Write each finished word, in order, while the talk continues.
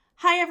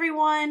Hi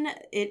everyone,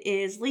 it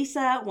is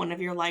Lisa, one of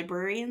your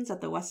librarians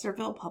at the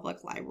Westerville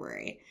Public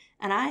Library,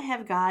 and I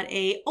have got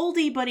a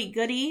oldie buddy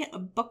goodie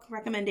book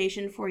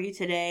recommendation for you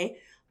today,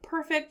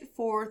 perfect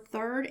for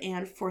 3rd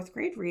and 4th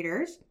grade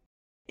readers.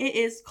 It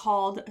is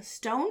called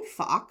Stone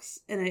Fox,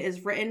 and it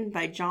is written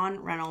by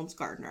John Reynolds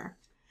Gardner.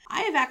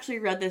 I have actually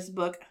read this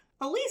book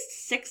at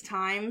least 6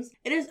 times.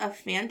 It is a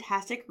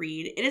fantastic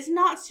read. It is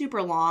not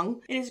super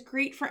long. It is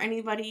great for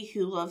anybody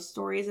who loves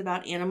stories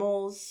about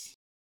animals,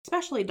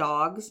 especially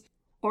dogs,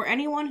 or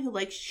anyone who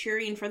likes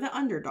cheering for the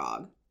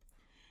underdog.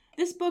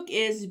 This book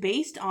is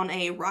based on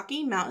a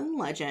Rocky Mountain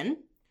legend.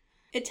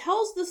 It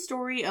tells the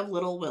story of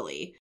little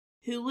Willie,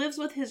 who lives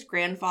with his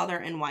grandfather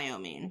in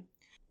Wyoming.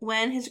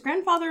 When his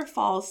grandfather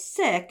falls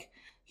sick,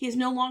 he is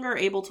no longer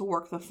able to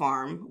work the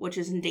farm, which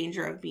is in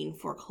danger of being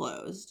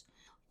foreclosed.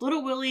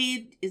 Little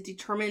Willie is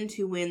determined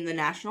to win the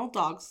national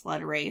dog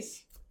sled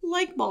race.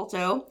 Like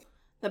Balto,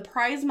 the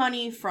prize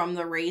money from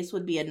the race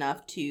would be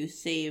enough to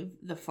save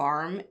the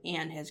farm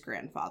and his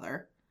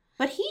grandfather.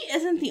 But he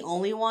isn't the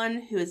only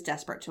one who is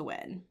desperate to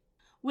win.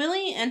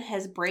 Willie and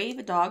his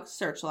brave dog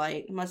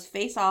Searchlight must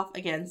face off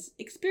against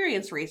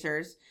experienced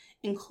racers,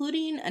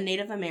 including a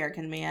Native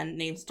American man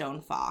named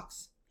Stone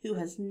Fox, who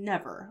has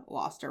never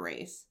lost a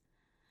race.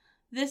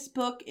 This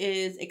book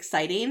is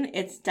exciting.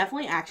 It's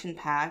definitely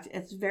action-packed.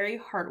 It's very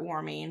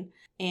heartwarming,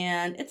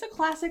 and it's a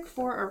classic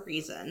for a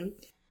reason.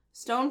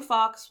 Stone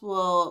Fox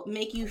will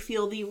make you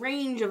feel the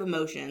range of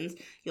emotions.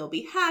 You'll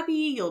be happy,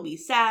 you'll be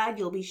sad,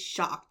 you'll be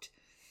shocked.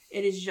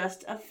 It is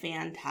just a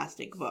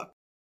fantastic book.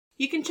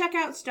 You can check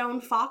out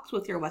Stone Fox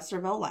with your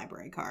Westerville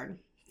library card.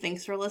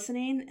 Thanks for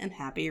listening and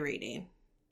happy reading.